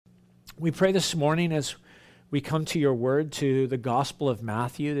We pray this morning as we come to your word, to the Gospel of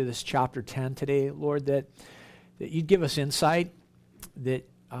Matthew, to this chapter 10 today, Lord, that you'd give us insight, that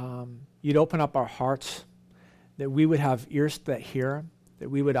you'd open up our hearts, that we would have ears that hear, that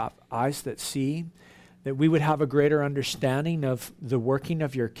we would have eyes that see, that we would have a greater understanding of the working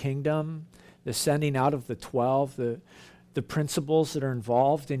of your kingdom, the sending out of the 12, the principles that are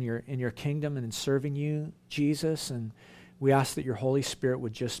involved in your kingdom and in serving you, Jesus. And we ask that your Holy Spirit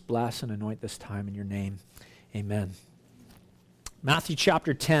would just bless and anoint this time in your name. Amen. Matthew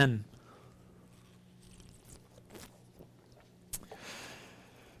chapter 10.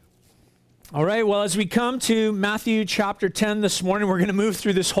 All right, well, as we come to Matthew chapter 10 this morning, we're going to move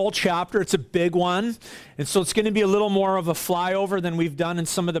through this whole chapter. It's a big one, and so it's going to be a little more of a flyover than we've done in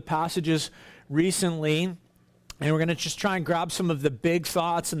some of the passages recently, and we're going to just try and grab some of the big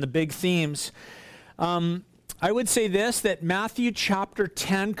thoughts and the big themes. I would say this, that Matthew chapter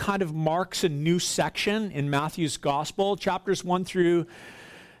 10 kind of marks a new section in Matthew's gospel. Chapters 1 through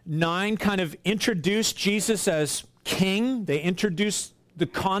 9 kind of introduce Jesus as king. They introduce the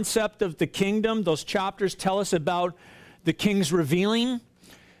concept of the kingdom. Those chapters tell us about the king's revealing.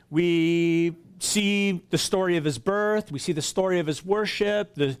 We see the story of his birth. We see the story of his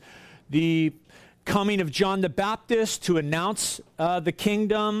worship, the coming of John the Baptist to announce the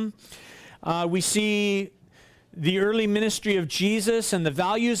kingdom. We see the early ministry of Jesus and the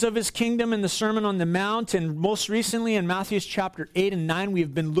values of his kingdom in the Sermon on the Mount. And most recently in Matthew's chapter 8 and 9, we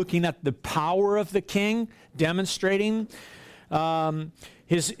have been looking at the power of the king, demonstrating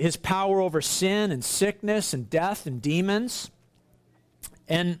his power over sin and sickness and death and demons.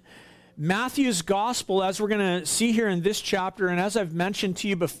 And Matthew's gospel, as we're going to see here in this chapter, and as I've mentioned to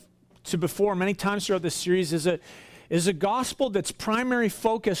you before many times throughout this series, is a gospel that's primary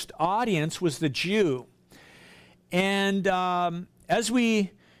focused audience was the Jew. And as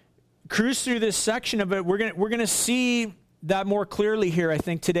we cruise through this section of it, we're gonna see that more clearly here, I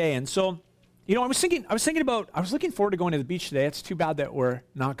think, today. And so, you know, I was looking forward to going to the beach today. It's too bad that we're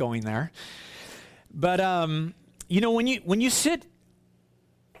not going there. But you know, when you sit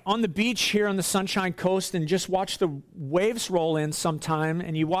on the beach here on the Sunshine Coast and just watch the waves roll in sometime,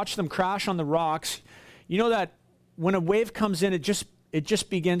 and you watch them crash on the rocks, you know that when a wave comes in, it just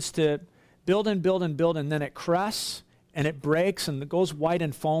begins to build and build and build, and then it crests and it breaks and it goes white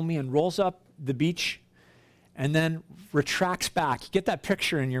and foamy and rolls up the beach and then retracts back. You get that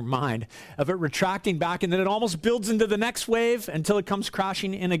picture in your mind of it retracting back, and then it almost builds into the next wave until it comes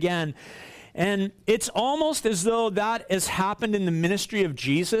crashing in again. And it's almost as though that has happened in the ministry of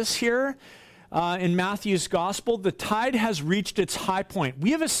Jesus here in Matthew's gospel. The tide has reached its high point.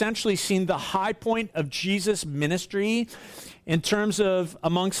 We have essentially seen the high point of Jesus' ministry in terms of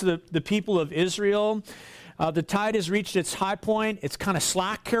amongst the people of Israel. The tide has reached its high point. It's kind of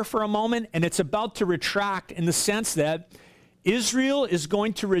slack here for a moment, and it's about to retract in the sense that Israel is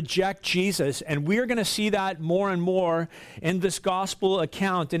going to reject Jesus, and we're going to see that more and more in this gospel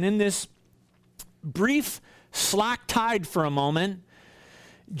account. And in this brief slack tide for a moment,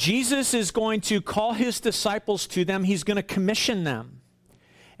 Jesus is going to call his disciples to them. He's going to commission them.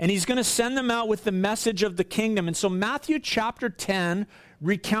 And he's going to send them out with the message of the kingdom. And so Matthew chapter 10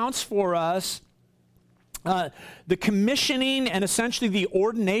 recounts for us the commissioning and essentially the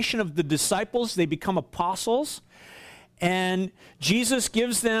ordination of the disciples. They become apostles. And Jesus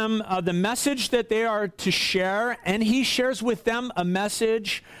gives them the message that they are to share. And he shares with them a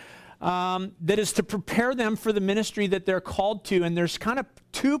message that is to prepare them for the ministry that they're called to. And there's kind of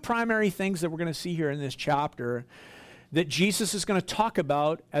two primary things that we're going to see here in this chapter that Jesus is going to talk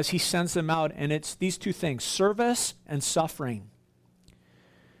about as he sends them out. And it's these two things, service and suffering.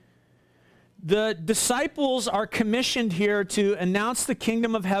 The disciples are commissioned here to announce the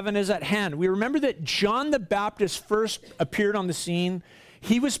kingdom of heaven is at hand. We remember that John the Baptist first appeared on the scene.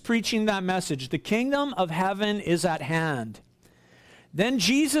 He was preaching that message. The kingdom of heaven is at hand. Then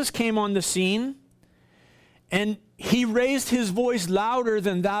Jesus came on the scene, and he raised his voice louder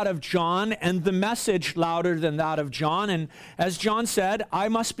than that of John, and the message louder than that of John. And as John said, I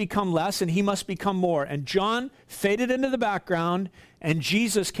must become less and he must become more. And John faded into the background, and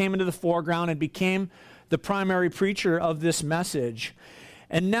Jesus came into the foreground and became the primary preacher of this message.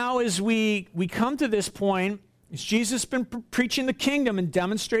 And now as we come to this point, as Jesus has been preaching the kingdom and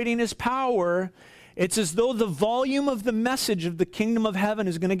demonstrating his power, it's as though the volume of the message of the kingdom of heaven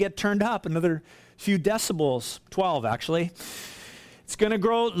is going to get turned up another few decibels, 12 actually. It's going to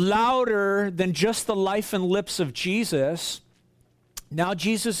grow louder than just the life and lips of Jesus. Now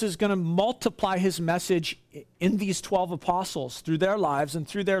Jesus is going to multiply his message in these 12 apostles through their lives and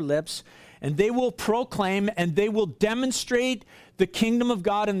through their lips, and they will proclaim and they will demonstrate the kingdom of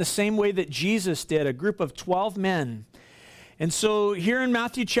God in the same way that Jesus did, a group of 12 men. And so here in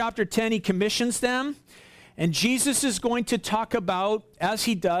Matthew chapter 10, he commissions them, and Jesus is going to talk about, as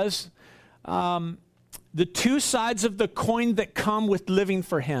he does, the two sides of the coin that come with living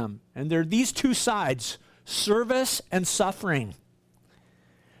for him. And there are these two sides, service and suffering.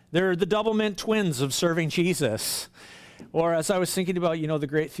 They're the double mint twins of serving Jesus. Or as I was thinking about, the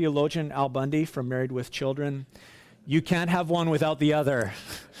great theologian Al Bundy from Married with Children, you can't have one without the other.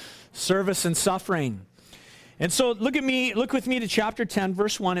 Service and suffering. And so look with me to chapter 10,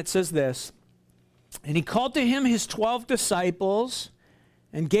 verse 1. It says this, "And he called to him his 12 disciples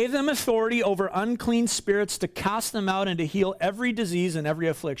and gave them authority over unclean spirits to cast them out and to heal every disease and every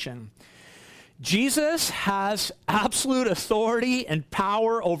affliction." Jesus has absolute authority and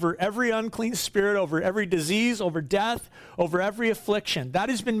power over every unclean spirit, over every disease, over death, over every affliction. That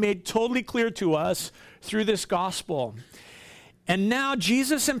has been made totally clear to us through this gospel. And now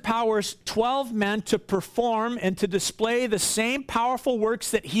Jesus empowers 12 men to perform and to display the same powerful works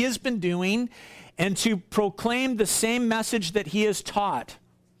that he has been doing and to proclaim the same message that he has taught.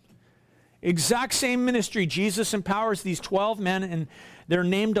 Exact same ministry. Jesus empowers these 12 men, and they're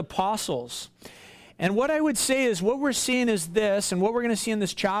named apostles. And what I would say is what we're seeing is this, and what we're going to see in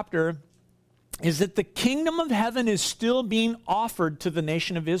this chapter is that the kingdom of heaven is still being offered to the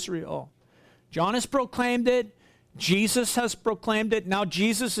nation of Israel. John has proclaimed it. Jesus has proclaimed it. Now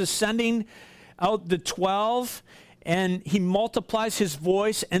Jesus is sending out the 12, and he multiplies his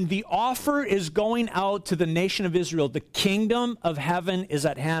voice, and the offer is going out to the nation of Israel. The kingdom of heaven is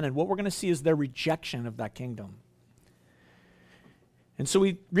at hand, and what we're going to see is their rejection of that kingdom. And so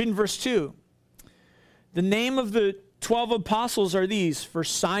we read in verse 2, "The name of the 12 apostles are these: for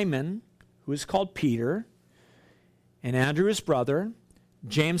Simon, who is called Peter, and Andrew his brother,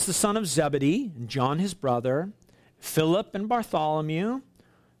 James the son of Zebedee, and John his brother, Philip and Bartholomew,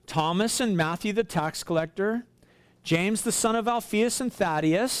 Thomas and Matthew the tax collector, James the son of Alphaeus and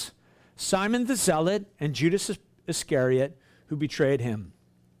Thaddeus, Simon the Zealot, and Judas Iscariot, who betrayed him."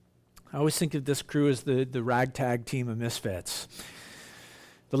 I always think of this crew as the ragtag team of misfits,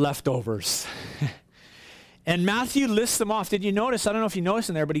 the leftovers. And Matthew lists them off. Did you notice? I don't know if you noticed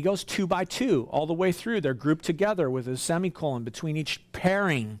in there, but he goes 2 by 2 all the way through. They're grouped together with a semicolon between each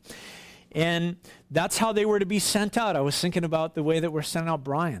pairing. And that's how they were to be sent out. I was thinking about the way that we're sending out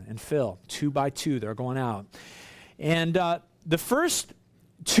Brian and Phil, 2 by 2. They're going out. And the first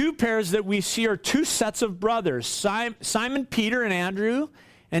two pairs that we see are two sets of brothers, Simon Peter and Andrew,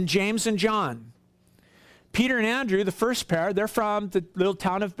 and James and John. Peter and Andrew, the first pair, they're from the little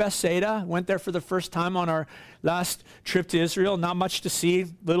town of Bethsaida. Went there for the first time on our last trip to Israel. Not much to see.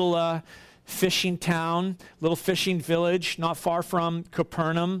 Little fishing town, little fishing village, not far from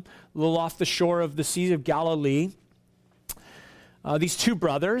Capernaum, a little off the shore of the Sea of Galilee. These two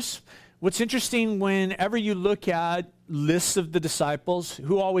brothers. What's interesting, whenever you look at lists of the disciples,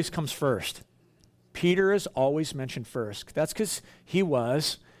 who always comes first? Peter is always mentioned first. That's because he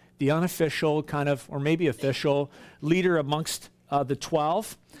was the unofficial kind of, or maybe official, leader amongst the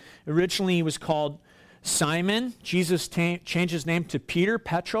 12. Originally, he was called Simon. Jesus changed his name to Peter,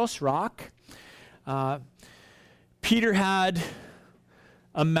 Petros, rock. Peter had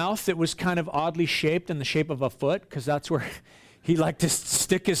a mouth that was kind of oddly shaped in the shape of a foot, because that's where he liked to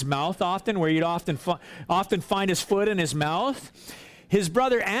stick his mouth often, where you'd often find his foot in his mouth. His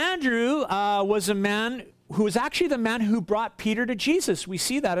brother Andrew was a man who was actually the man who brought Peter to Jesus. We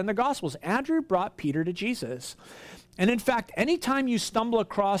see that in the Gospels. Andrew brought Peter to Jesus. And in fact, anytime you stumble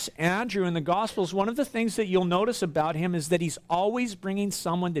across Andrew in the Gospels, one of the things that you'll notice about him is that he's always bringing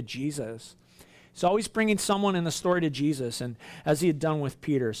someone to Jesus. He's always bringing someone in the story to Jesus, and as he had done with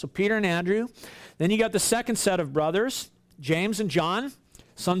Peter. So Peter and Andrew. Then you got the second set of brothers, James and John,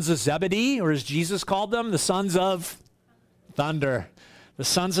 sons of Zebedee, or as Jesus called them, the sons of thunder. The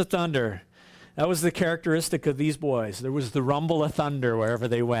sons of thunder. That was the characteristic of these boys. There was the rumble of thunder wherever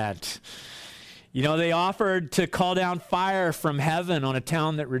they went. You know, they offered to call down fire from heaven on a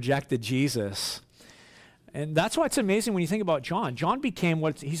town that rejected Jesus. And that's why it's amazing when you think about John. John became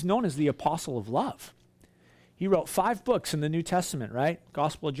he's known as the apostle of love. He wrote 5 books in the New Testament, right?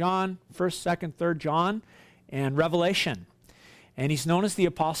 Gospel of John, 1st, 2nd, 3rd John, and Revelation. And he's known as the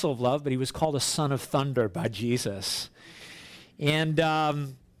apostle of love, but he was called a son of thunder by Jesus. And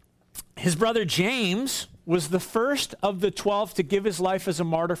his brother James was the first of the 12 to give his life as a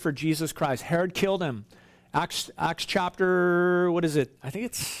martyr for Jesus Christ. Herod killed him. Acts chapter, what is it? I think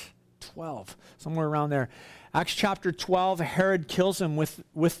it's 12, somewhere around there. Acts chapter 12, Herod kills him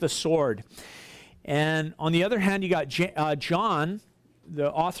with the sword. And on the other hand, you got John,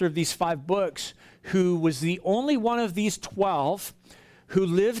 the author of these 5 books, who was the only one of these 12 who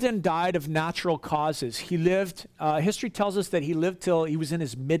lived and died of natural causes. He lived, history tells us that he lived till he was in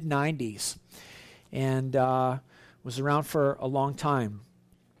his mid-90s and was around for a long time.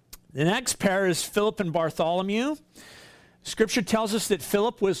 The next pair is Philip and Bartholomew. Scripture tells us that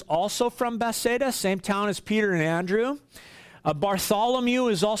Philip was also from Bethsaida, same town as Peter and Andrew. Bartholomew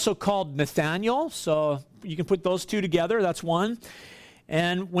is also called Nathanael, so you can put those two together, that's one.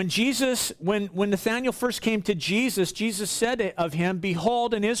 And when Nathanael first came to Jesus, Jesus said of him,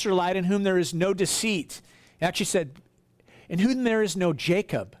 "Behold, an Israelite in whom there is no deceit." He actually said, "In whom there is no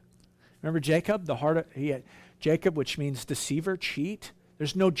Jacob." Remember Jacob? Jacob, which means deceiver, cheat.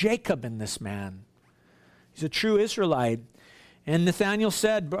 There's no Jacob in this man. He's a true Israelite. And Nathanael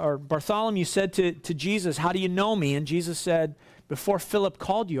said, or Bartholomew said to Jesus, "How do you know me?" And Jesus said, "Before Philip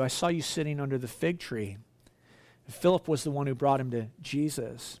called you, I saw you sitting under the fig tree." And Philip was the one who brought him to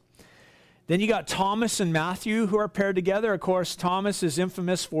Jesus. Then you got Thomas and Matthew who are paired together. Of course, Thomas is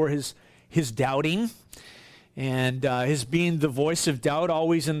infamous for his doubting and his being the voice of doubt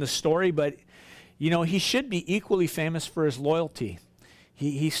always in the story. But, you know, he should be equally famous for his loyalty.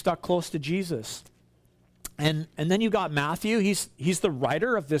 He stuck close to Jesus. And then you got Matthew. He's the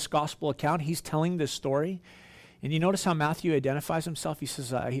writer of this gospel account. He's telling this story. And you notice how Matthew identifies himself? He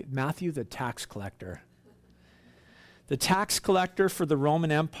says, Matthew, the tax collector. The tax collector for the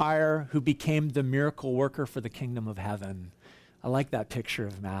Roman Empire who became the miracle worker for the kingdom of heaven. I like that picture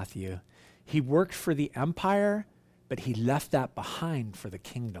of Matthew. He worked for the empire, but he left that behind for the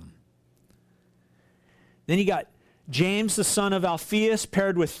kingdom. Then you got James, the son of Alphaeus,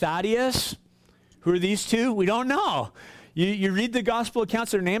 paired with Thaddeus. Who are these two? We don't know. You read the gospel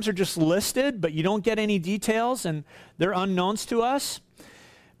accounts, their names are just listed, but you don't get any details, and they're unknowns to us.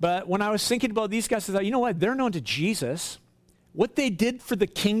 But when I was thinking about these guys, I thought, you know what? They're known to Jesus. What they did for the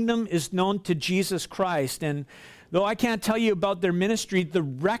kingdom is known to Jesus Christ. And though I can't tell you about their ministry, the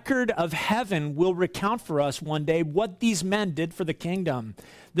record of heaven will recount for us one day what these men did for the kingdom.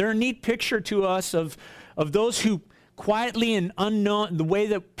 They're a neat picture to us of those who quietly and unknown, the way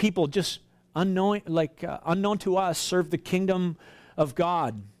that people just unknown to us, serve the kingdom of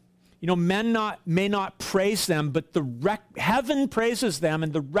God. You know, men may not praise them, but heaven praises them,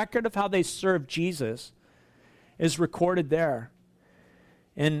 and the record of how they served Jesus is recorded there.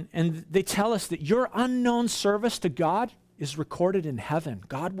 And they tell us that your unknown service to God is recorded in heaven.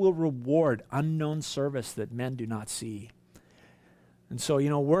 God will reward unknown service that men do not see. And so, you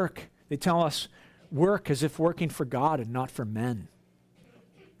know, they tell us work as if working for God and not for men.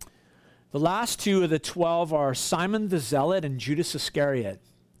 The last two of the 12 are Simon the Zealot and Judas Iscariot.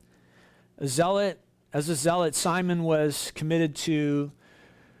 As a zealot, Simon was committed to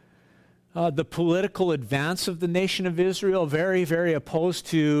the political advance of the nation of Israel, very, very opposed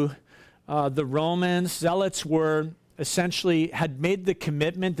to the Romans. Zealots had made the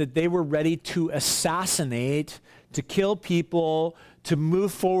commitment that they were ready to assassinate, to kill people, to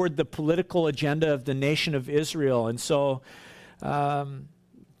move forward the political agenda of the nation of Israel. And so,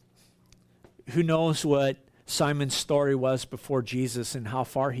 who knows what Simon's story was before Jesus and how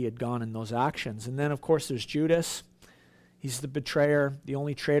far he had gone in those actions. And then, of course, there's Judas. He's the betrayer, the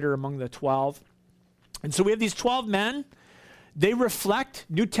only traitor among the 12. And so we have these 12 men. They reflect,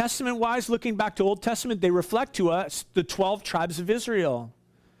 New Testament-wise, looking back to Old Testament, they reflect to us the 12 tribes of Israel.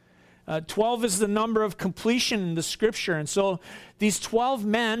 12 is the number of completion in the Scripture. And so these 12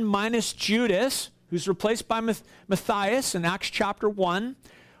 men, minus Judas, who's replaced by Matthias in Acts chapter 1,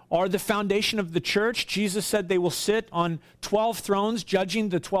 are the foundation of the church. Jesus said they will sit on 12 thrones judging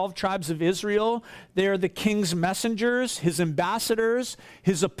the 12 tribes of Israel. They are the king's messengers, his ambassadors,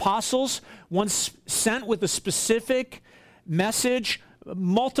 his apostles, once sent with a specific message,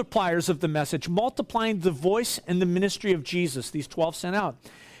 multipliers of the message, multiplying the voice and the ministry of Jesus, these 12 sent out.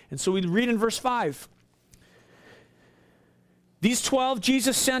 And so we read in verse 5. These 12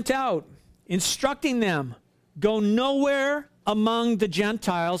 Jesus sent out, instructing them, "Go nowhere among the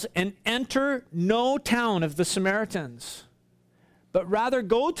Gentiles and enter no town of the Samaritans, but rather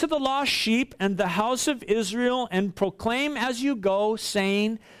go to the lost sheep and the house of Israel and proclaim as you go,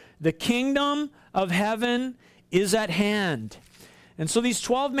 saying, the kingdom of heaven is at hand." And so these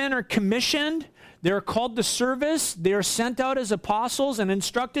 12 men are commissioned. They're called to service. They are sent out as apostles and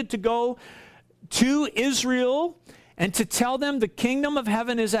instructed to go to Israel and to tell them the kingdom of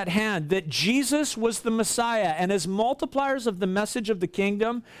heaven is at hand, that Jesus was the Messiah. And as multipliers of the message of the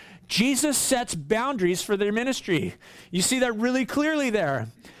kingdom, Jesus sets boundaries for their ministry. You see that really clearly there.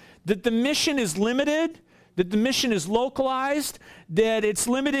 That the mission is limited, that the mission is localized, that it's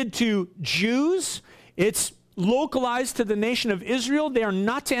limited to Jews, it's localized to the nation of Israel. They are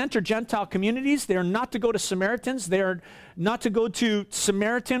not to enter Gentile communities. They are not to go to Samaritans. They are not to go to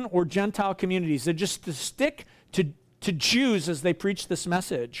Samaritan or Gentile communities. They're just to stick to Jews as they preach this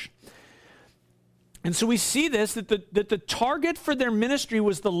message. And so we see this, that the target for their ministry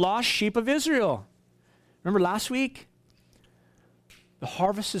was the lost sheep of Israel. Remember last week? The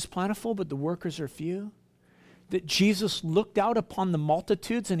harvest is plentiful, but the workers are few. That Jesus looked out upon the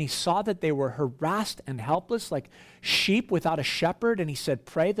multitudes and he saw that they were harassed and helpless like sheep without a shepherd. And he said,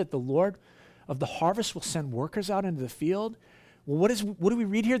 pray that the Lord of the harvest will send workers out into the field. Well, what do we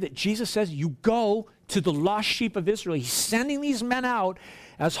read here? That Jesus says, you go to the lost sheep of Israel. He's sending these men out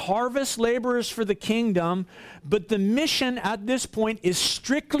as harvest laborers for the kingdom. But the mission at this point is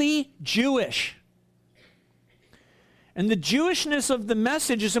strictly Jewish. And the Jewishness of the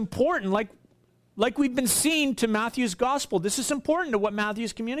message is important, like we've been seeing to Matthew's gospel. This is important to what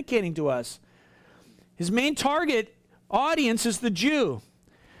Matthew's communicating to us. His main target audience is the Jew.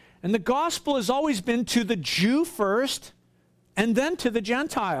 And the gospel has always been to the Jew first and then to the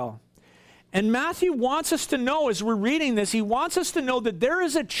Gentile. And Matthew wants us to know, as we're reading this, he wants us to know that there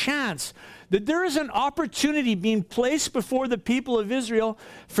is a chance, that there is an opportunity being placed before the people of Israel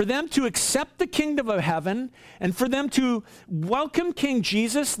for them to accept the kingdom of heaven and for them to welcome King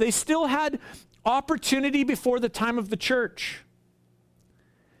Jesus. They still had opportunity before the time of the church.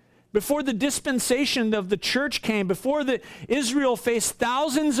 Before the dispensation of the church came, before Israel faced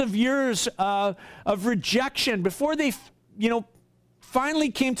thousands of years of rejection, before they, finally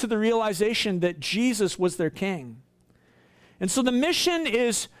came to the realization that Jesus was their king. And so the mission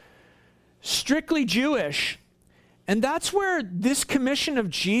is strictly Jewish. And that's where this commission of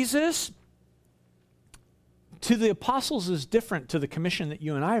Jesus to the apostles is different to the commission that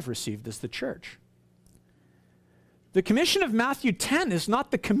you and I have received as the church. The commission of Matthew 10 is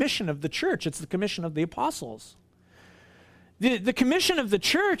not the commission of the church, it's the commission of the apostles. The commission of the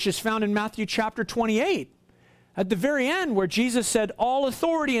church is found in Matthew chapter 28. At the very end, where Jesus said, all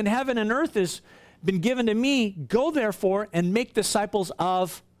authority in heaven and earth has been given to me. Go therefore and make disciples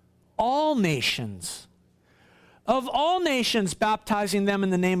of all nations. Of all nations, baptizing them in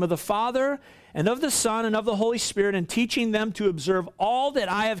the name of the Father and of the Son and of the Holy Spirit, and teaching them to observe all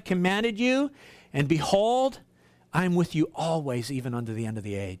that I have commanded you. And behold, I am with you always, even unto the end of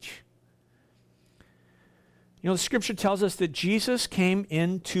the age. The scripture tells us that Jesus came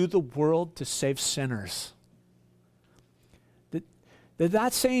into the world to save sinners.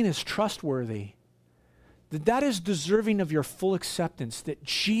 That saying is trustworthy, that is deserving of your full acceptance, that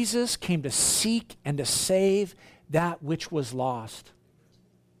Jesus came to seek and to save that which was lost.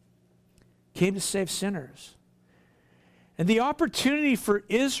 Came to save sinners. And the opportunity for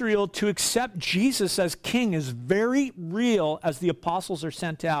Israel to accept Jesus as king is very real as the apostles are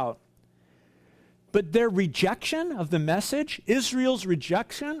sent out. But their rejection of the message, Israel's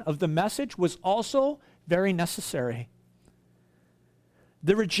rejection of the message, was also very necessary.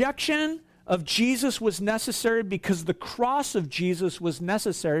 The rejection of Jesus was necessary because the cross of Jesus was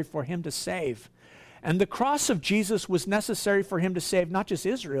necessary for him to save. And the cross of Jesus was necessary for him to save not just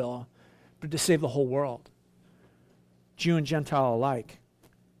Israel, but to save the whole world, Jew and Gentile alike.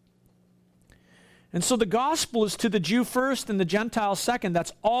 And so the gospel is to the Jew first and the Gentile second.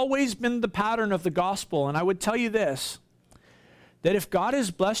 That's always been the pattern of the gospel. And I would tell you this, that if God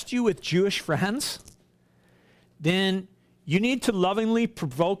has blessed you with Jewish friends, then you need to lovingly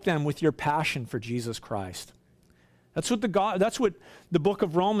provoke them with your passion for Jesus Christ. That's what the book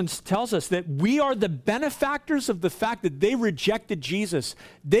of Romans tells us, that we are the benefactors of the fact that they rejected Jesus.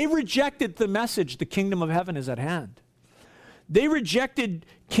 They rejected the message, the kingdom of heaven is at hand. They rejected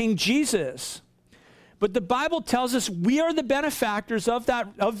King Jesus. But the Bible tells us we are the benefactors of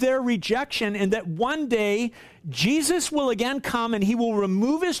their rejection, and that one day Jesus will again come and he will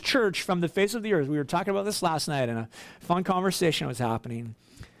remove his church from the face of the earth. We were talking about this last night, and a fun conversation was happening.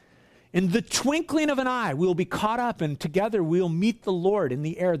 In the twinkling of an eye, we will be caught up, and together we will meet the Lord in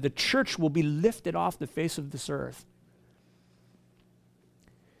the air. The church will be lifted off the face of this earth.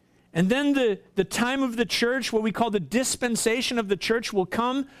 And then the time of the church, what we call the dispensation of the church, will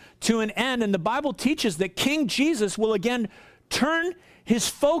come to an end. And the Bible teaches that King Jesus will again turn his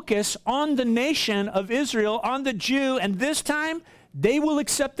focus on the nation of Israel, on the Jew, and this time they will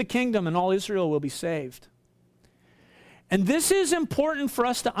accept the kingdom and all Israel will be saved. And this is important for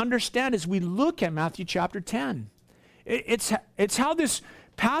us to understand as we look at Matthew chapter 10. It's how this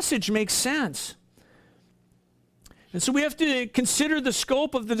passage makes sense. And so we have to consider the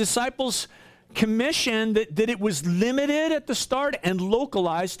scope of the disciples' commission, that it was limited at the start and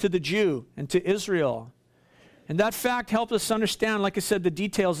localized to the Jew and to Israel. And that fact helped us understand, like I said, the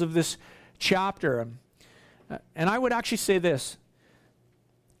details of this chapter. And I would actually say this.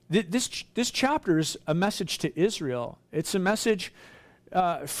 This chapter is a message to Israel. It's a message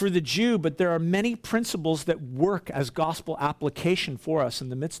for the Jew, but there are many principles that work as gospel application for us in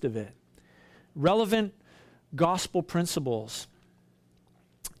the midst of it. Relevant gospel principles.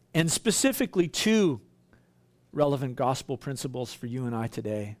 And specifically 2 relevant gospel principles for you and I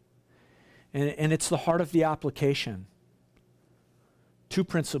today. And it's the heart of the application. 2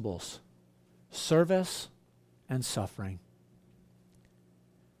 principles: service and suffering.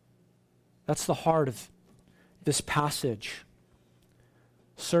 That's the heart of this passage.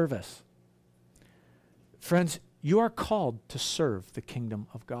 Service. Friends, you are called to serve the kingdom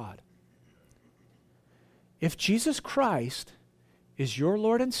of God. If Jesus Christ is your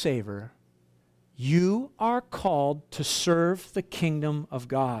Lord and Savior, you are called to serve the kingdom of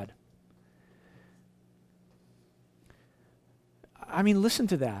God. I mean, listen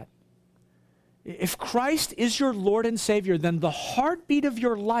to that. If Christ is your Lord and Savior, then the heartbeat of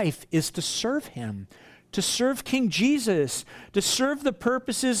your life is to serve Him, to serve King Jesus, to serve the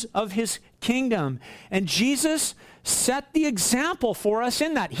purposes of His kingdom. And Jesus set the example for us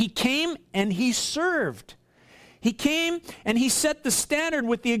in that. He came and He served. He came and He set the standard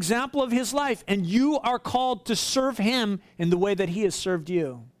with the example of His life, and you are called to serve Him in the way that He has served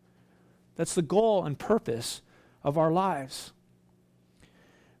you. That's the goal and purpose of our lives.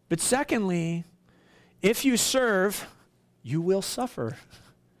 But secondly, if you serve, you will suffer.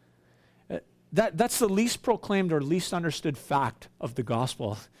 That's the least proclaimed or least understood fact of the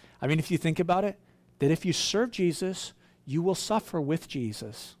gospel. I mean, if you think about it, that if you serve Jesus, you will suffer with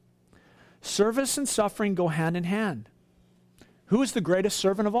Jesus. Service and suffering go hand in hand. Who is the greatest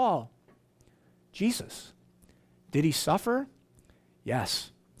servant of all? Jesus. Did He suffer?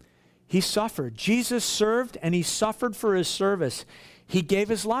 Yes. He suffered. Jesus served and He suffered for His service. He gave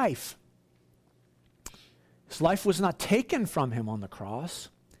His life. His life was not taken from Him on the cross.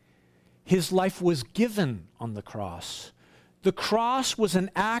 His life was given on the cross. The cross was an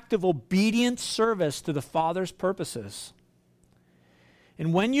act of obedient service to the Father's purposes.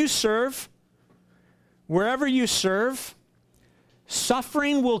 And when you serve, wherever you serve,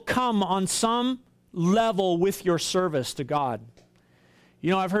 suffering will come on some level with your service to God.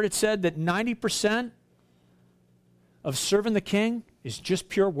 You know, I've heard it said that 90% of serving the King is just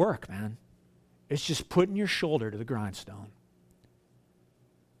pure work, man. It's just putting your shoulder to the grindstone.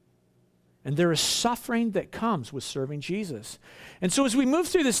 And there is suffering that comes with serving Jesus. And so as we move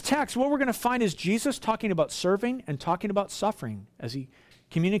through this text, what we're going to find is Jesus talking about serving and talking about suffering as He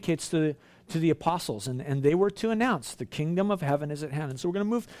communicates to the apostles. And they were to announce the kingdom of heaven is at hand. And so we're going to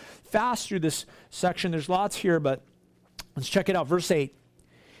move fast through this section. There's lots here, but let's check it out. Verse 8.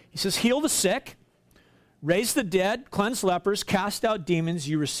 He says, heal the sick, raise the dead, cleanse lepers, cast out demons,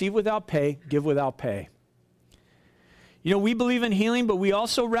 you receive without pay, give without pay. You know, we believe in healing, but we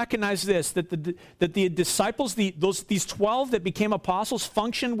also recognize this, that the disciples, these 12 that became apostles,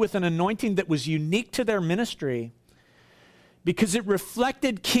 functioned with an anointing that was unique to their ministry because it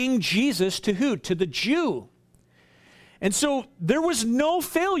reflected King Jesus to who? To the Jew. And so there was no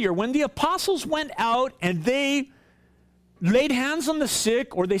failure. When the apostles went out and they laid hands on the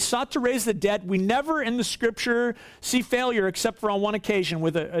sick or they sought to raise the dead, we never in the scripture see failure except for on one occasion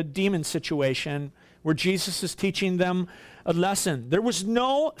with a demon situation where Jesus is teaching them a lesson. There was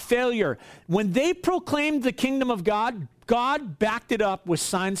no failure. When they proclaimed the kingdom of God, God backed it up with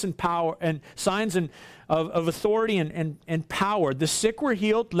signs and power and signs of authority and power. The sick were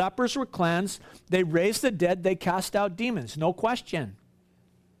healed, lepers were cleansed, they raised the dead, they cast out demons, no question.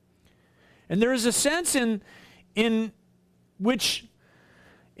 And there is a sense in which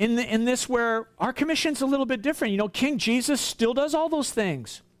in this where our commission's a little bit different. You know, King Jesus still does all those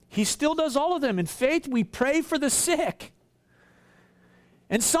things. He still does all of them. In faith, we pray for the sick.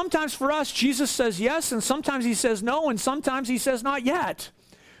 And sometimes for us, Jesus says yes, and sometimes He says no, and sometimes He says not yet.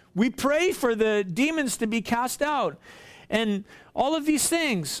 We pray for the demons to be cast out and all of these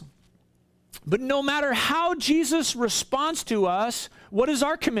things. But no matter how Jesus responds to us, what is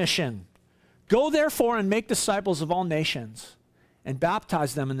our commission? Go therefore and make disciples of all nations and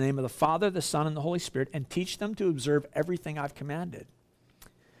baptize them in the name of the Father, the Son, and the Holy Spirit, and teach them to observe everything I've commanded.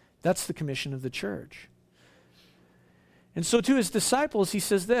 That's the commission of the church. And so to His disciples, He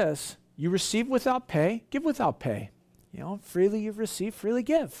says this, you receive without pay, give without pay. You know, freely you've received, freely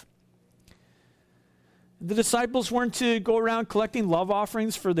give. The disciples weren't to go around collecting love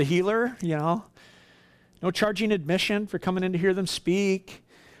offerings for the healer, you know. No charging admission for coming in to hear them speak.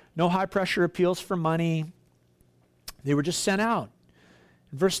 No high pressure appeals for money. They were just sent out.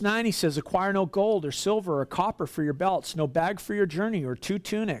 In verse 9 He says, acquire no gold or silver or copper for your belts, no bag for your journey or 2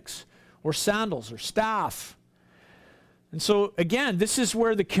 tunics or sandals or staff. And so, again, this is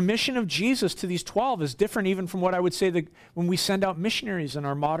where the commission of Jesus to these 12 is different even from what I would say that when we send out missionaries in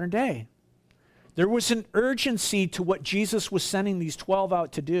our modern day. There was an urgency to what Jesus was sending these 12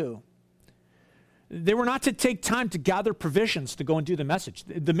 out to do. They were not to take time to gather provisions to go and do the message,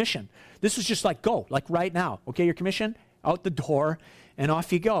 the mission. This was just like, go, like right now. Okay, your commission, out the door, and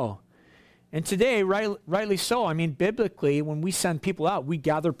off you go. And today, rightly so, I mean, biblically, when we send people out, we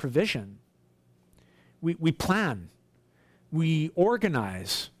gather provision. We plan. We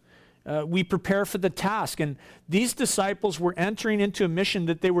organize. We prepare for the task. And these disciples were entering into a mission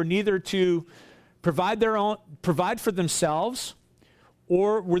that they were neither to provide for themselves,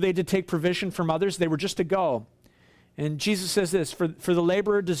 or were they to take provision from others? They were just to go. And Jesus says this, for the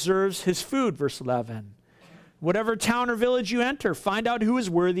laborer deserves his food, verse 11. Whatever town or village you enter, find out who is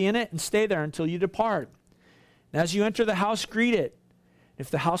worthy in it and stay there until you depart. And as you enter the house, greet it. If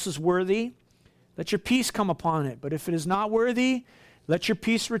the house is worthy, let your peace come upon it. But if it is not worthy, let your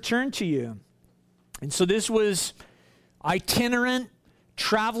peace return to you. And so this was itinerant,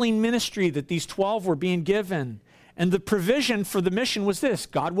 traveling ministry that these 12 were being given. And the provision for the mission was this: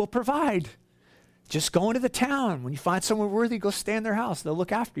 God will provide. Just go into the town. When you find someone worthy, go stay in their house. They'll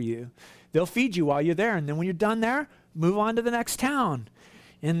look after you. They'll feed you while you're there. And then when you're done there, move on to the next town.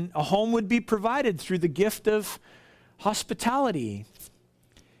 And a home would be provided through the gift of hospitality.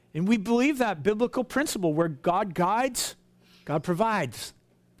 And we believe that biblical principle where God guides, God provides.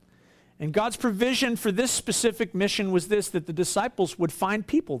 And God's provision for this specific mission was this, that the disciples would find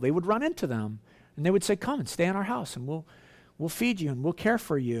people. They would run into them. And they would say, come and stay in our house, and we'll feed you, and we'll care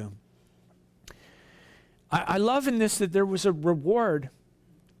for you. I love in this that there was a reward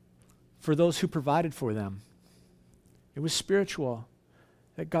for those who provided for them. It was spiritual,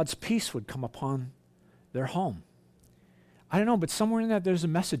 that God's peace would come upon their home. I don't know, but somewhere in that there's a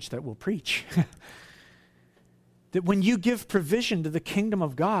message that we'll preach. That when you give provision to the kingdom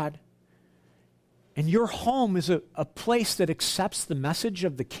of God, and your home is a place that accepts the message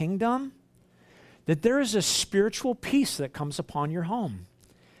of the kingdom, that there is a spiritual peace that comes upon your home.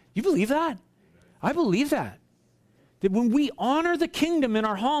 You believe that? I believe that. That when we honor the kingdom in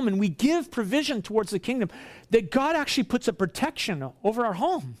our home and we give provision towards the kingdom, that God actually puts a protection over our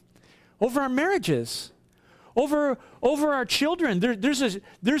home, over our marriages, over our children. There's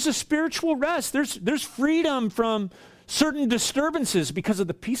a spiritual rest. There's freedom from certain disturbances because of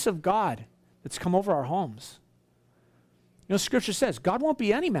the peace of God that's come over our homes. You know, Scripture says God won't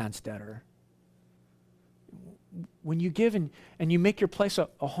be any man's debtor. When you give and you make your place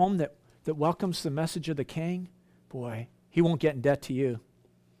a home that welcomes the message of the King, boy, he won't get in debt to you.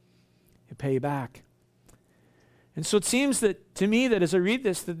 He'll pay you back. And so it seems that to me that as I read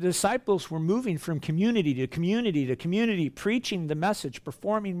this, the disciples were moving from community to community to community, preaching the message,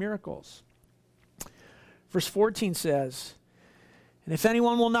 performing miracles. Verse 14 says, and if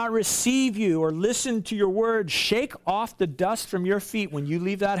anyone will not receive you or listen to your words, shake off the dust from your feet when you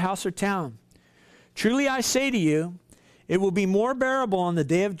leave that house or town. Truly I say to you, it will be more bearable on the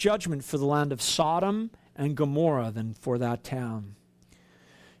day of judgment for the land of Sodom and Gomorrah than for that town.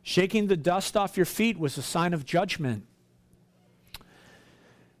 Shaking the dust off your feet was a sign of judgment.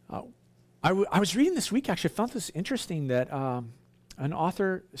 I was reading this week, actually, I found this interesting that an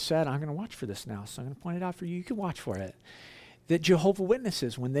author said, I'm going to watch for this now, so I'm going to point it out for you. You can watch for it. That Jehovah's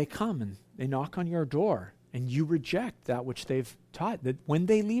Witnesses, when they come and they knock on your door and you reject that which they've taught, that when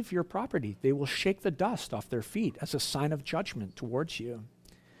they leave your property, they will shake the dust off their feet as a sign of judgment towards you.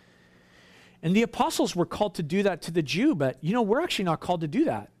 And the apostles were called to do that to the Jew, but we're actually not called to do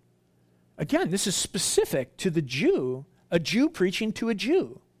that. Again, this is specific to the Jew, a Jew preaching to a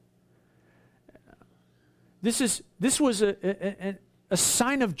Jew. This was a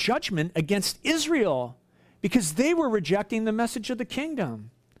sign of judgment against Israel because they were rejecting the message of the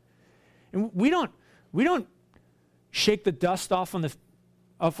kingdom. And we don't shake the dust off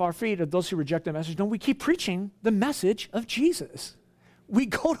our feet of those who reject the message. No, we keep preaching the message of Jesus. We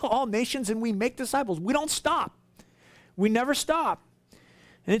go to all nations and we make disciples. We don't stop. We never stop.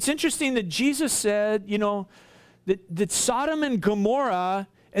 And it's interesting that Jesus said, that Sodom and Gomorrah,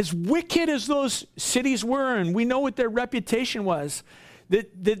 as wicked as those cities were, and we know what their reputation was, that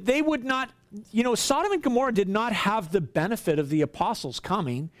they would not, Sodom and Gomorrah did not have the benefit of the apostles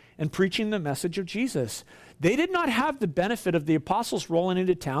coming and preaching the message of Jesus. They did not have the benefit of the apostles rolling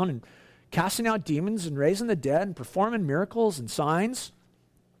into town and casting out demons and raising the dead and performing miracles and signs.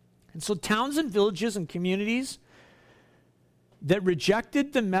 And so towns and villages and communities that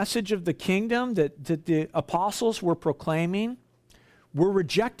rejected the message of the kingdom that the apostles were proclaiming were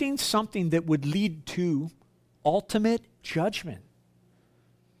rejecting something that would lead to ultimate judgment.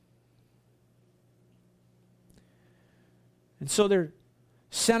 And so they're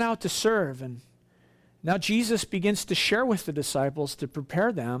sent out to serve. And now Jesus begins to share with the disciples to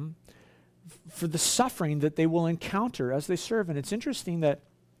prepare them for the suffering that they will encounter as they serve. And it's interesting that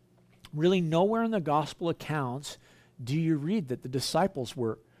really nowhere in the gospel accounts do you read that the disciples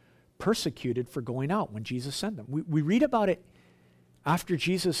were persecuted for going out when Jesus sent them. We read about it after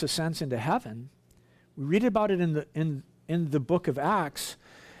Jesus ascends into heaven. We read about it in the book of Acts.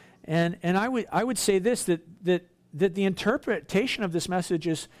 And I would say this, that the interpretation of this message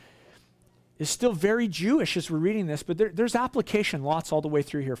is still very Jewish as we're reading this, but there's application lots all the way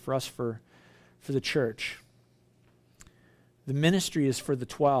through here for us for the church. The ministry is for the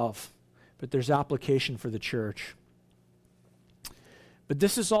 12, but there's application for the church. But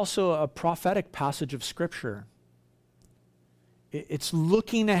this is also a prophetic passage of Scripture. It's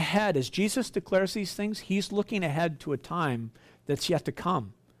looking ahead. As Jesus declares these things, he's looking ahead to a time that's yet to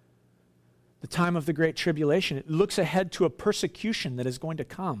come. The time of the Great Tribulation. It looks ahead to a persecution that is going to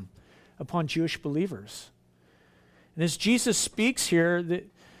come upon Jewish believers. And as Jesus speaks here,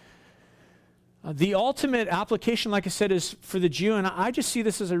 the ultimate application, like I said, is for the Jew. And I just see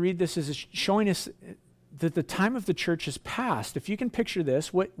this as I read this as showing us that the time of the church is past. If you can picture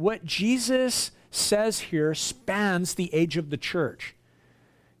this, what Jesus says here spans the age of the church.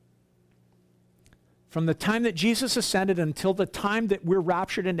 From the time that Jesus ascended until the time that we're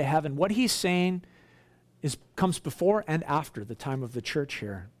raptured into heaven, what he's saying comes before and after the time of the church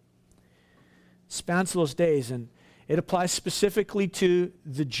here. It spans those days, and it applies specifically to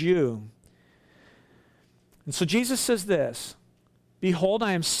the Jew. And so Jesus says this, "Behold,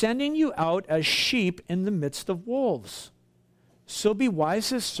 I am sending you out as sheep in the midst of wolves. So be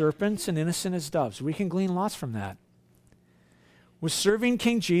wise as serpents and innocent as doves." We can glean lots from that. With serving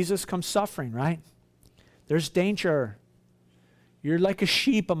King Jesus comes suffering, right? There's danger. You're like a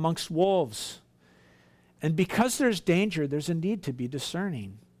sheep amongst wolves. And because there's danger, there's a need to be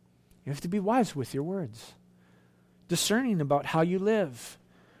discerning. You have to be wise with your words. Discerning about how you live.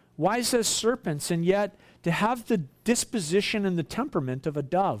 Wise as serpents, and yet to have the disposition and the temperament of a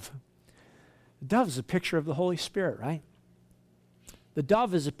dove. The dove is a picture of the Holy Spirit, right? The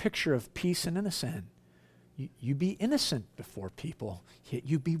dove is a picture of peace and innocence. You be innocent before people, yet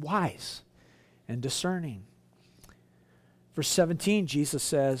you be wise and discerning. Verse 17, Jesus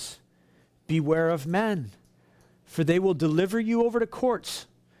says, "Beware of men, for they will deliver you over to courts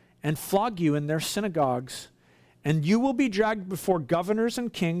and flog you in their synagogues, and you will be dragged before governors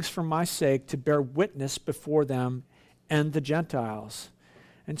and kings for my sake to bear witness before them and the Gentiles."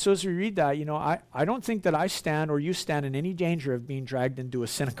 And so as we read that, I don't think that I stand or you stand in any danger of being dragged into a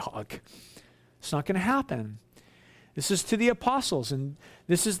synagogue. It's not going to happen. This is to the apostles, and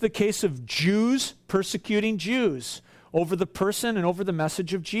this is the case of Jews persecuting Jews over the person and over the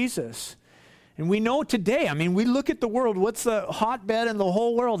message of Jesus. And we know today, we look at the world, what's the hotbed in the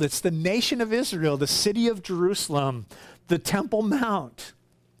whole world? It's the nation of Israel, the city of Jerusalem, the Temple Mount.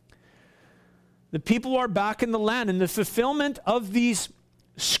 The people are back in the land, and the fulfillment of these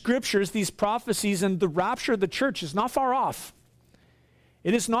scriptures, these prophecies, and the rapture of the church is not far off.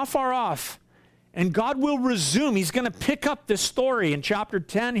 It is not far off. And God will resume. He's going to pick up this story in chapter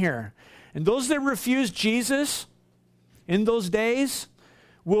 10 here. And those that refuse Jesus in those days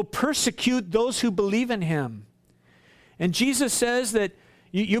will persecute those who believe in him. And Jesus says that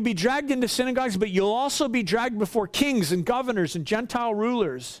you'll be dragged into synagogues, but you'll also be dragged before kings and governors and Gentile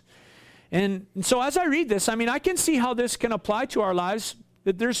rulers. And so as I read this, I can see how this can apply to our lives,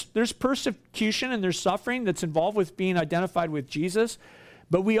 that there's persecution and there's suffering that's involved with being identified with Jesus.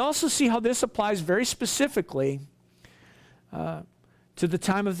 But we also see how this applies very specifically to the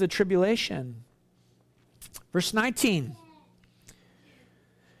time of the tribulation. Verse 19.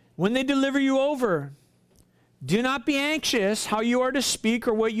 "When they deliver you over, do not be anxious how you are to speak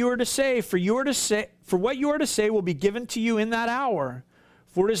or what you are to say, for what you are to say will be given to you in that hour.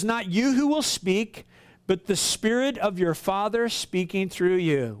 For it is not you who will speak, but the Spirit of your Father speaking through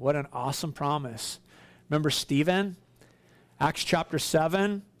you." What an awesome promise. Remember Stephen? Acts chapter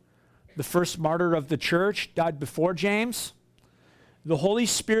 7, the first martyr of the church, died before James. The Holy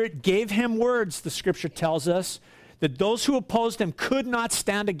Spirit gave him words, the scripture tells us, that those who opposed him could not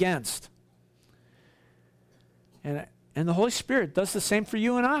stand against. And the Holy Spirit does the same for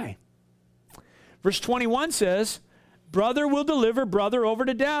you and I. Verse 21 says, "Brother will deliver brother over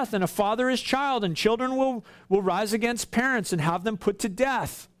to death, and a father his child, and children will rise against parents and have them put to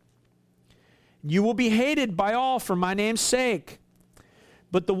death. You will be hated by all for my name's sake,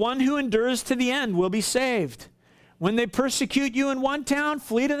 but the one who endures to the end will be saved. When they persecute you in one town,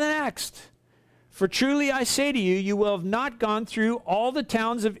 flee to the next. For truly I say to you, you will have not gone through all the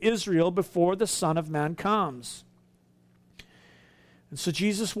towns of Israel before the Son of Man comes. And so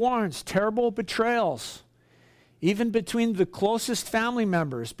Jesus warns terrible betrayals, even between the closest family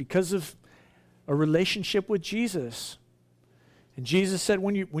members because of a relationship with Jesus. And Jesus said,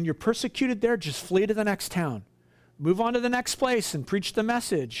 when you're persecuted there, just flee to the next town. Move on to the next place and preach the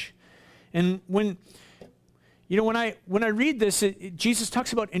message. And when I read this, Jesus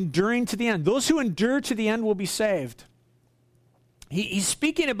talks about enduring to the end. Those who endure to the end will be saved. He's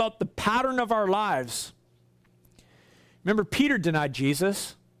speaking about the pattern of our lives. Remember, Peter denied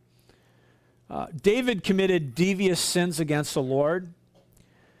Jesus. David committed devious sins against the Lord.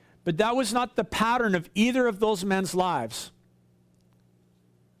 But that was not the pattern of either of those men's lives.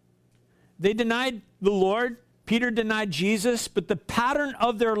 They denied the Lord. Peter denied Jesus. But the pattern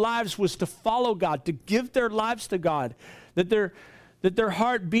of their lives was to follow God, to give their lives to God, that their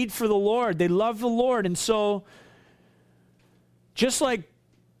heart beat for the Lord. They loved the Lord. And so, just like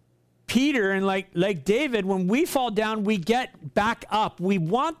Peter and like David, when we fall down, we get back up. We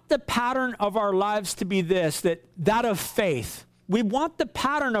want the pattern of our lives to be that of faith. We want the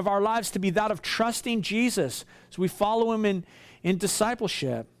pattern of our lives to be that of trusting Jesus. So we follow him in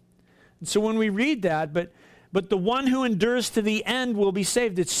discipleship. And so when we read that, but the one who endures to the end will be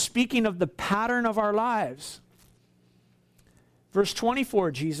saved, it's speaking of the pattern of our lives. Verse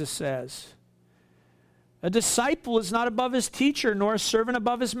 24, Jesus says, a disciple is not above his teacher, nor a servant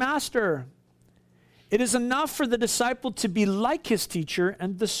above his master. It is enough for the disciple to be like his teacher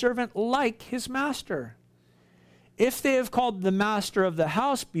and the servant like his master. If they have called the master of the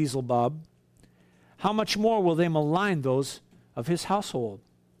house Beelzebub, how much more will they malign those of his household?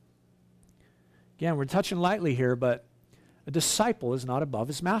 Again, we're touching lightly here, but a disciple is not above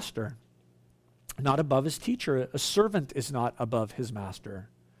his master, not above his teacher. A servant is not above his master.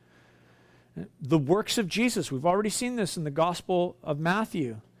 The works of Jesus, we've already seen this in the Gospel of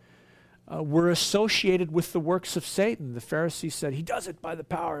Matthew, were associated with the works of Satan. The Pharisees said, he does it by the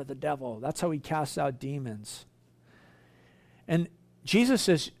power of the devil. That's how he casts out demons. And Jesus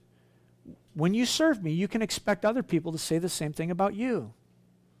says, when you serve me, you can expect other people to say the same thing about you.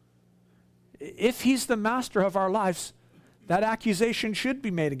 If he's the master of our lives, that accusation should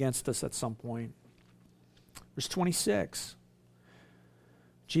be made against us at some point. Verse 26,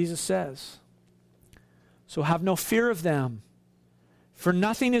 Jesus says, so have no fear of them, for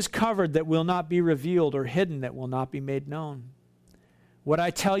nothing is covered that will not be revealed, or hidden that will not be made known. What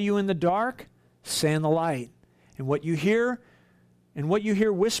I tell you in the dark, say in the light. And what you hear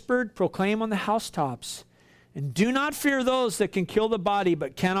whispered, proclaim on the housetops. And do not fear those that can kill the body,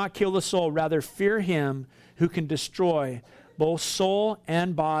 but cannot kill the soul. Rather, fear him who can destroy both soul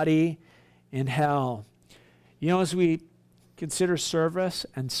and body in hell. You know, as we consider service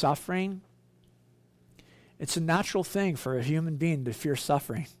and suffering, it's a natural thing for a human being to fear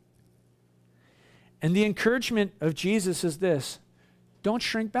suffering. And the encouragement of Jesus is this: don't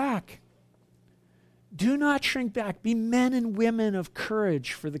shrink back. Do not shrink back. Be men and women of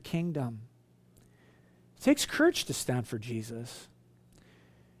courage for the kingdom. It takes courage to stand for Jesus.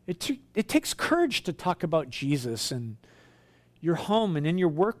 It takes courage to talk about Jesus in your home and in your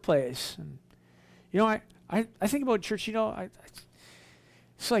workplace. And I think about church,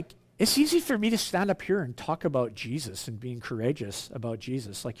 it's like, it's easy for me to stand up here and talk about Jesus and being courageous about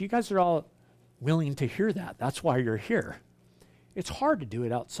Jesus. Like, you guys are all willing to hear that. That's why you're here. It's hard to do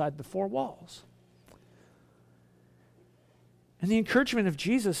it outside the four walls. And the encouragement of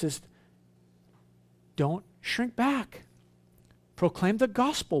Jesus is, don't shrink back. Proclaim the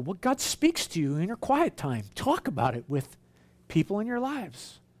gospel, what God speaks to you in your quiet time. Talk about it with people in your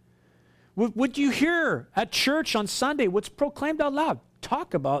lives. What you hear at church on Sunday, what's proclaimed out loud,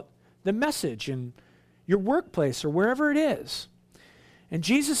 talk about the message in your workplace or wherever it is. And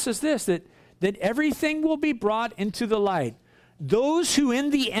Jesus says this, that everything will be brought into the light. Those who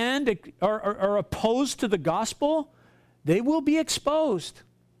in the end are opposed to the gospel, they will be exposed.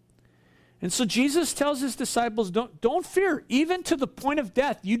 And so Jesus tells his disciples, don't fear, even to the point of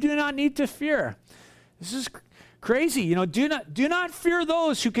death. You do not need to fear. This is crazy. Do not fear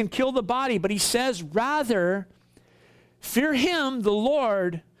those who can kill the body. But he says, rather, fear him, the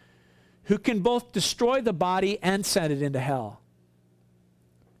Lord, who can both destroy the body and send it into hell.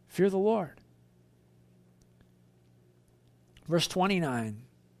 Fear the Lord. Verse 29.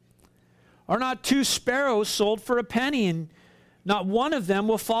 Are not 2 sparrows sold for a penny, and not one of them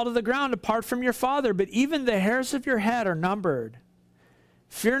will fall to the ground apart from your Father, but even the hairs of your head are numbered.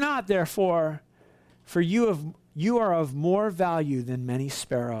 Fear not, therefore, for you are of more value than many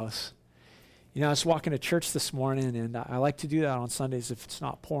sparrows. I was walking to church this morning, and I like to do that on Sundays if it's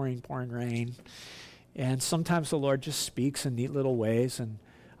not pouring rain. And sometimes the Lord just speaks in neat little ways. And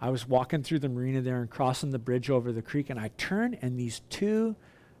I was walking through the marina there and crossing the bridge over the creek, and I turned, and these two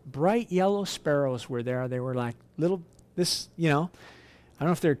bright yellow sparrows were there. They were like little, I don't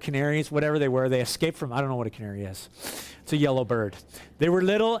know if they're canaries, whatever they were. They escaped from, I don't know what a canary is. It's a yellow bird. They were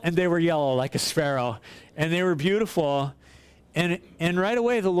little, and they were yellow like a sparrow, and they were beautiful. And right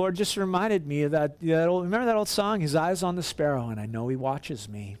away, the Lord just reminded me of remember that old song, His eyes on the sparrow, and I know He watches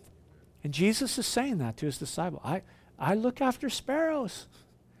me. And Jesus is saying that to His disciple. I look after sparrows.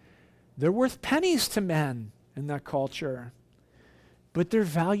 They're worth pennies to men in that culture. But they're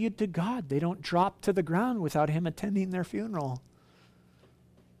valued to God. They don't drop to the ground without Him attending their funeral.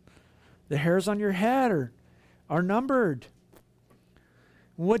 The hairs on your head are numbered.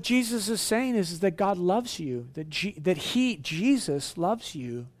 What Jesus is saying is that God loves you, that Jesus loves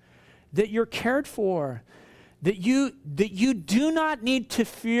you, that you're cared for, that you do not need to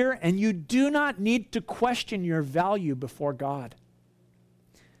fear and you do not need to question your value before God.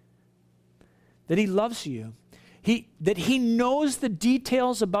 That He loves you. That He knows the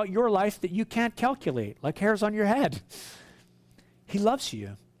details about your life that you can't calculate, like hairs on your head. He loves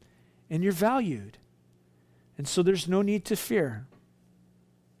you, and you're valued. And so there's no need to fear.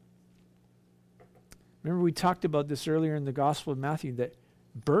 Remember, we talked about this earlier in the Gospel of Matthew, that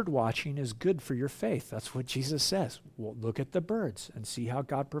bird watching is good for your faith. That's what Jesus says. Well, look at the birds and see how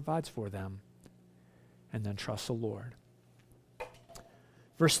God provides for them, and then trust the Lord.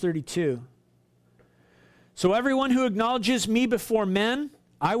 Verse 32. So everyone who acknowledges me before men,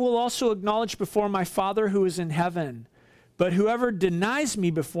 I will also acknowledge before my Father who is in heaven. But whoever denies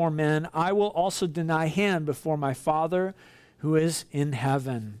me before men, I will also deny him before my Father who is in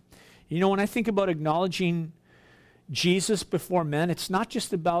heaven. You know, when I think about acknowledging Jesus before men, it's not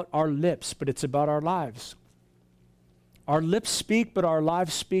just about our lips, but it's about our lives. Our lips speak, but our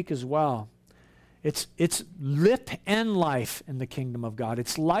lives speak as well. It's lip and life in the kingdom of God.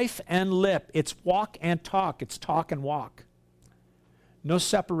 It's life and lip. It's walk and talk. It's talk and walk. No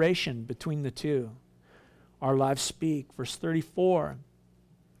separation between the two. Our lives speak. Verse 34.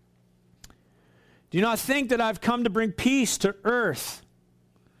 Do you not think that I've come to bring peace to earth?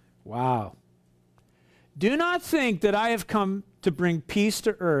 Wow. Do not think that I have come to bring peace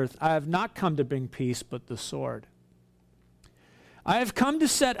to earth. I have not come to bring peace, but the sword. I have come to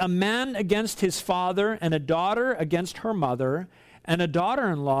set a man against his father, and a daughter against her mother, and a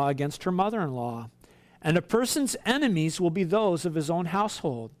daughter-in-law against her mother-in-law. And a person's enemies will be those of his own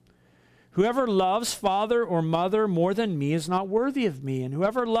household. Whoever loves father or mother more than me is not worthy of me, and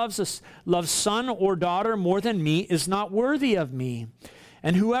whoever loves son or daughter more than me is not worthy of me.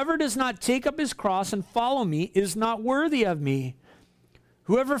 And whoever does not take up his cross and follow me is not worthy of me.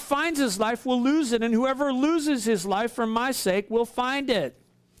 Whoever finds his life will lose it, and whoever loses his life for my sake will find it.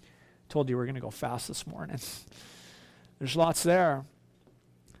 Told you we're going to go fast this morning. There's lots there.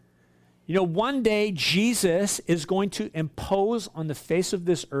 You know, one day Jesus is going to impose on the face of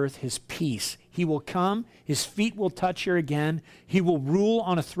this earth His peace. He will come, His feet will touch here again. He will rule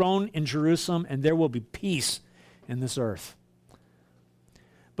on a throne in Jerusalem, and there will be peace in this earth.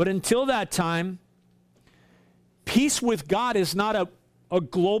 But until that time, peace with God is not a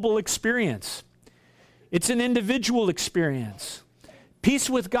global experience. It's an individual experience. Peace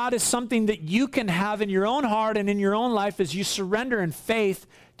with God is something that you can have in your own heart and in your own life as you surrender in faith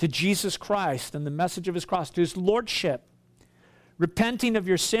to Jesus Christ and the message of His cross, to His lordship, repenting of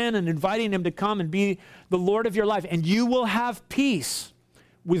your sin and inviting Him to come and be the Lord of your life. And you will have peace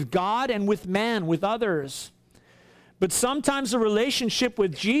with God and with man, with others. But sometimes a relationship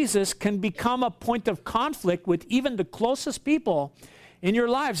with Jesus can become a point of conflict with even the closest people in your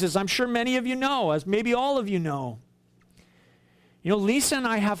lives, as I'm sure many of you know, as maybe all of you know. You know, Lisa and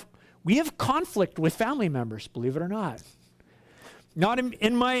I have conflict with family members, believe it or not. Not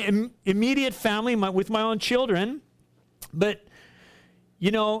in my immediate family, with my own children, but, you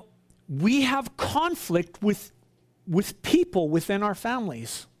know, we have conflict with people within our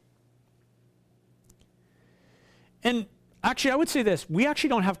families. And actually, I would say this, we actually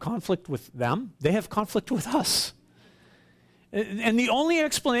don't have conflict with them. They have conflict with us. And the only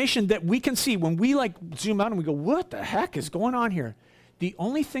explanation that we can see when we zoom out and we go, what the heck is going on here? The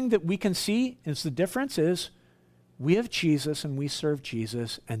only thing that we can see is the difference is we have Jesus and we serve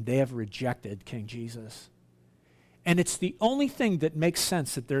Jesus, and they have rejected King Jesus. And it's the only thing that makes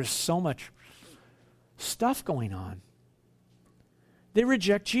sense that there's so much stuff going on. They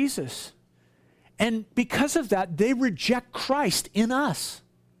reject Jesus. And because of that, they reject Christ in us.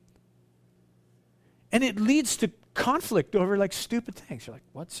 And it leads to conflict over stupid things. You're like,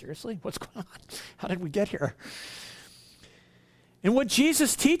 what, seriously? What's going on? How did we get here? And what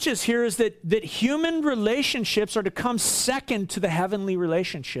Jesus teaches here is that human relationships are to come second to the heavenly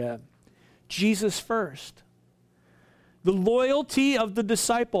relationship. Jesus first. The loyalty of the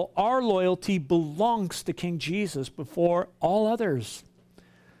disciple, our loyalty, belongs to King Jesus before all others.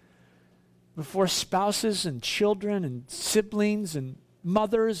 Before spouses and children and siblings and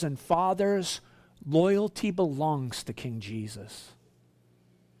mothers and fathers, loyalty belongs to King Jesus.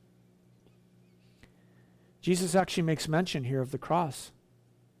 Jesus actually makes mention here of the cross.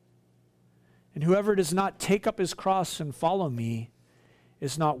 And whoever does not take up his cross and follow me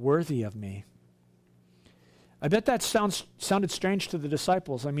is not worthy of me. I bet that sounded strange to the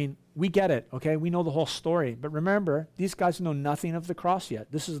disciples. I mean, we get it, okay? We know the whole story. But remember, these guys know nothing of the cross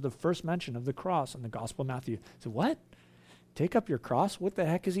yet. This is the first mention of the cross in the Gospel of Matthew. So what? Take up your cross? What the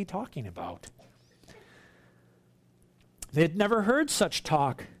heck is he talking about? They had never heard such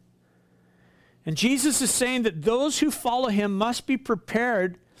talk. And Jesus is saying that those who follow him must be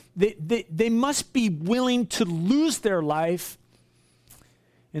prepared. They must be willing to lose their life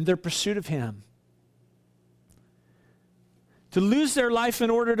in their pursuit of him. To lose their life in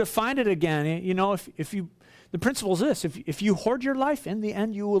order to find it again. You know, the principle is this: if you hoard your life, in the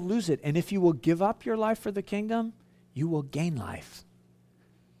end you will lose it. And if you will give up your life for the kingdom, you will gain life.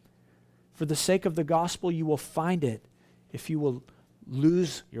 For the sake of the gospel, you will find it if you will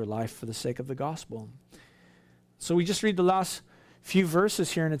lose your life for the sake of the gospel. So we just read the last few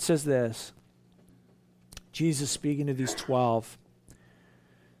verses here, and it says this. Jesus speaking to these 12.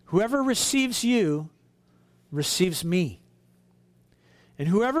 Whoever receives you receives me. And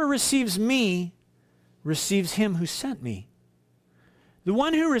whoever receives me receives him who sent me. The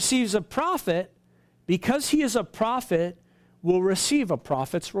one who receives a prophet, because he is a prophet, will receive a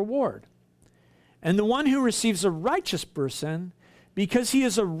prophet's reward. And the one who receives a righteous person, because he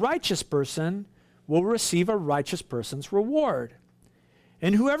is a righteous person, will receive a righteous person's reward.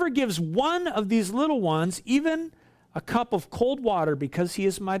 And whoever gives one of these little ones even a cup of cold water because he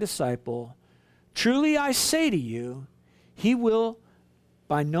is my disciple, truly I say to you, he will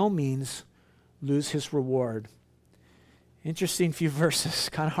by no means lose his reward. Interesting few verses,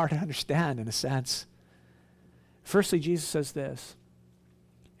 kind of hard to understand in a sense. Firstly, Jesus says this: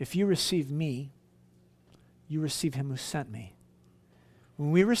 if you receive me, you receive him who sent me.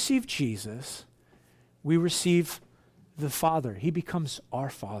 When we receive Jesus, we receive the Father. He becomes our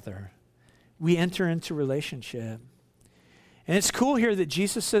Father. We enter into relationship. And it's cool here that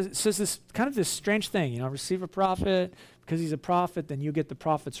Jesus says this kind of this strange thing, receive a prophet. Because he's a prophet, then you get the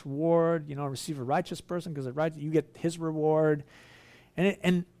prophet's reward. Receive a righteous person because you get his reward.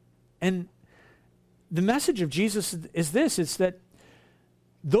 And the message of Jesus is this: it's that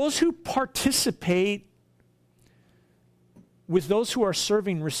those who participate with those who are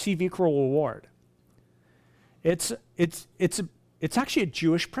serving receive equal reward. It's actually a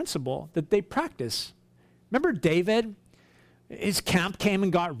Jewish principle that they practice. Remember David? His camp came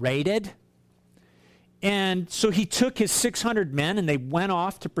and got raided. And so he took his 600 men and they went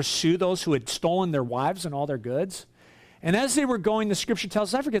off to pursue those who had stolen their wives and all their goods. And as they were going, the scripture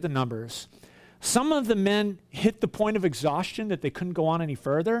tells us, I forget the numbers, some of the men hit the point of exhaustion that they couldn't go on any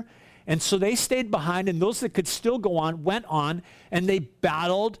further. And so they stayed behind, and those that could still go on went on, and they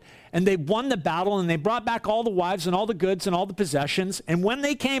battled, and they won the battle, and they brought back all the wives and all the goods and all the possessions. And when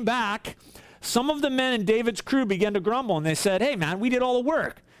they came back, some of the men in David's crew began to grumble, and they said, hey man, we did all the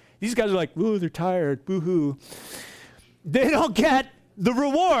work. These guys are like, ooh, they're tired, boo-hoo. They don't get the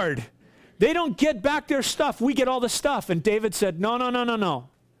reward. They don't get back their stuff. We get all the stuff. And David said, no.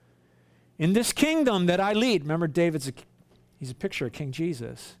 In this kingdom that I lead, remember he's a picture of King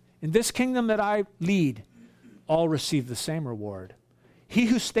Jesus. In this kingdom that I lead, all receive the same reward. He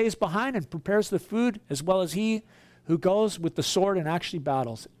who stays behind and prepares the food, as well as he who goes with the sword and actually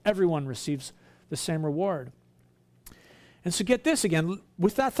battles, everyone receives the same reward. And so get this again,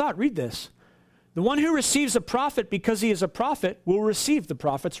 with that thought, read this. The one who receives a prophet because he is a prophet will receive the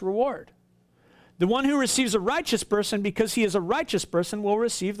prophet's reward. The one who receives a righteous person because he is a righteous person will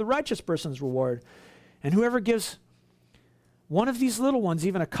receive the righteous person's reward. And whoever gives one of these little ones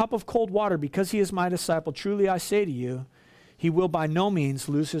even a cup of cold water because he is my disciple, truly I say to you, he will by no means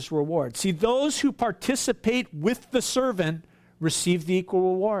lose his reward. See, those who participate with the servant receive the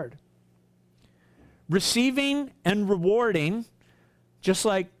equal reward. Receiving and rewarding, just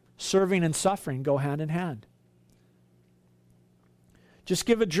like serving and suffering, go hand in hand. Just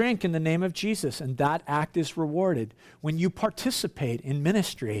give a drink in the name of Jesus, and that act is rewarded. When you participate in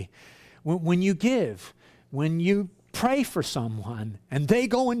ministry, when you give, when you pray for someone, and they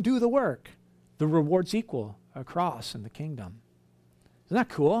go and do the work, the reward's equal across in the kingdom. Isn't that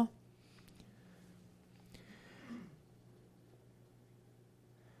cool?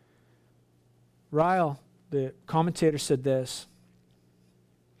 Ryle, the commentator, said this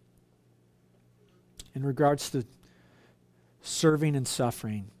in regards to serving and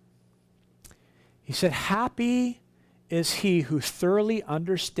suffering. He said, happy is he who thoroughly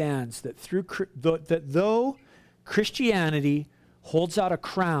understands that though Christianity holds out a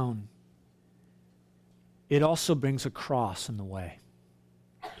crown, it also brings a cross in the way.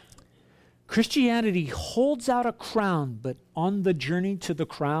 Christianity holds out a crown, but on the journey to the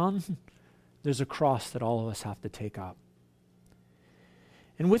crown, there's a cross that all of us have to take up.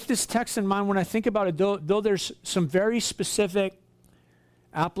 And with this text in mind, when I think about it, though there's some very specific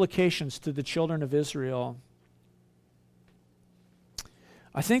applications to the children of Israel,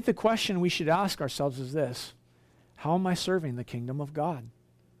 I think the question we should ask ourselves is this: how am I serving the kingdom of God?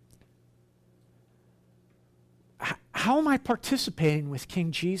 How am I participating with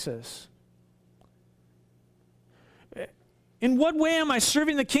King Jesus? In what way am I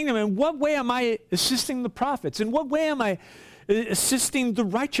serving the kingdom? In what way am I assisting the prophets? In what way am I assisting the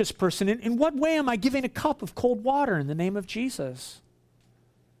righteous person? In what way am I giving a cup of cold water in the name of Jesus?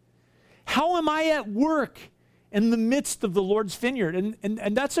 How am I at work in the midst of the Lord's vineyard?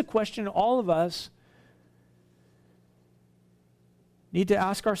 And that's a question all of us need to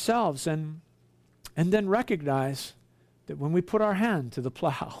ask ourselves, and then recognize that when we put our hand to the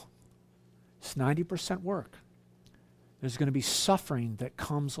plow, it's 90% work. There's going to be suffering that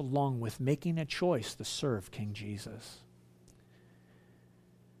comes along with making a choice to serve King Jesus.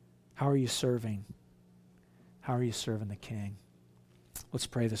 How are you serving? How are you serving the King? Let's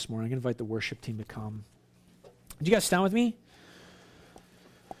pray this morning. I'm going to invite the worship team to come. Would you guys stand with me?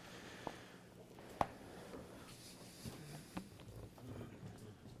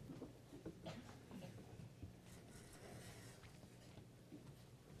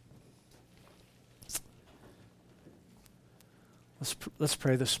 Let's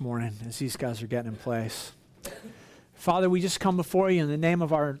pray this morning as these guys are getting in place. Father, we just come before you in the name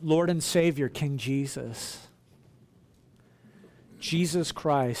of our Lord and Savior, King Jesus. Jesus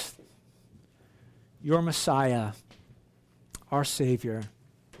Christ, your Messiah, our Savior.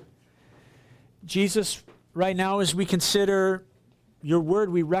 Jesus, right now as we consider your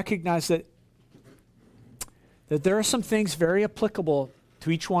word, we recognize that there are some things very applicable to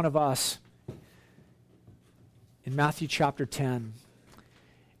each one of us in Matthew chapter 10.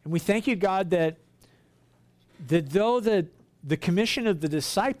 And we thank you, God, that though the commission of the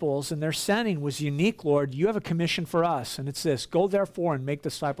disciples and their sending was unique, Lord, you have a commission for us, and it's this: go therefore and make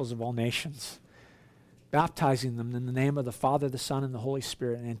disciples of all nations, baptizing them in the name of the Father, the Son, and the Holy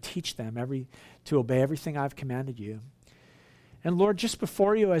Spirit, and teach them to obey everything I've commanded you. And Lord, just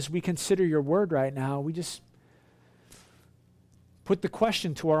before you, as we consider your word right now, we just put the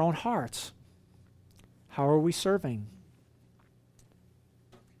question to our own hearts: how are we serving?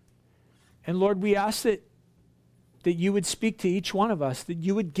 And Lord, we ask that you would speak to each one of us, that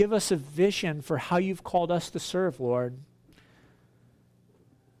you would give us a vision for how you've called us to serve, Lord.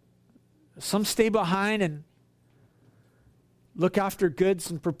 Some stay behind and look after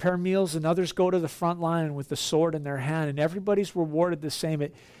goods and prepare meals, and others go to the front line with the sword in their hand, and everybody's rewarded the same.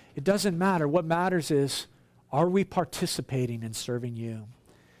 It doesn't matter. What matters is, are we participating in serving you?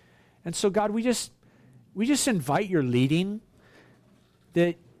 And so, God, we just invite your leading,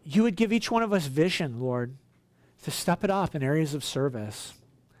 that you would give each one of us vision, Lord, to step it up in areas of service,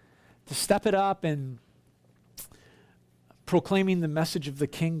 to step it up in proclaiming the message of the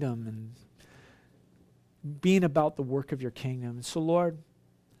kingdom and being about the work of your kingdom. And so, Lord,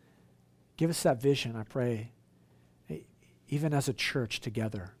 give us that vision, I pray, even as a church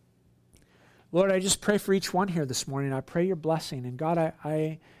together. Lord, I just pray for each one here this morning. I pray your blessing. And God,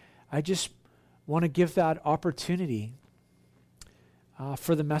 I just want to give that opportunity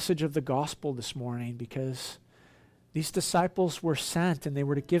for the message of the gospel this morning, because these disciples were sent and they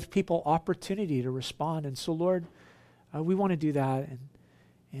were to give people opportunity to respond. And so, Lord, we want to do that.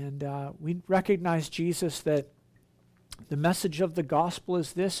 And we recognize, Jesus, that the message of the gospel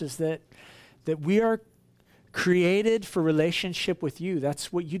is this, is that we are created for relationship with you.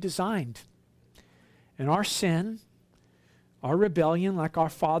 That's what you designed. And our sin, our rebellion, like our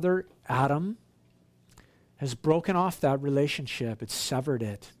father Adam, has broken off that relationship. It's severed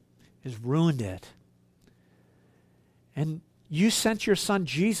it. It's ruined it. And you sent your son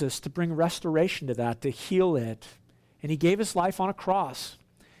Jesus to bring restoration to that, to heal it. And he gave his life on a cross.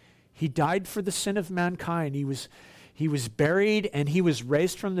 He died for the sin of mankind. He was buried and he was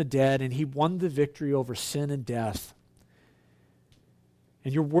raised from the dead, and he won the victory over sin and death.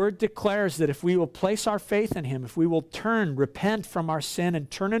 And your word declares that if we will place our faith in him, if we will repent from our sin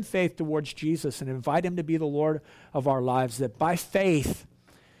and turn in faith towards Jesus and invite him to be the Lord of our lives, that by faith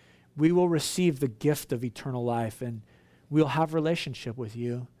we will receive the gift of eternal life and we'll have relationship with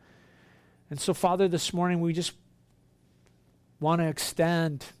you. And so, Father, this morning we just want to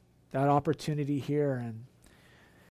extend that opportunity here. And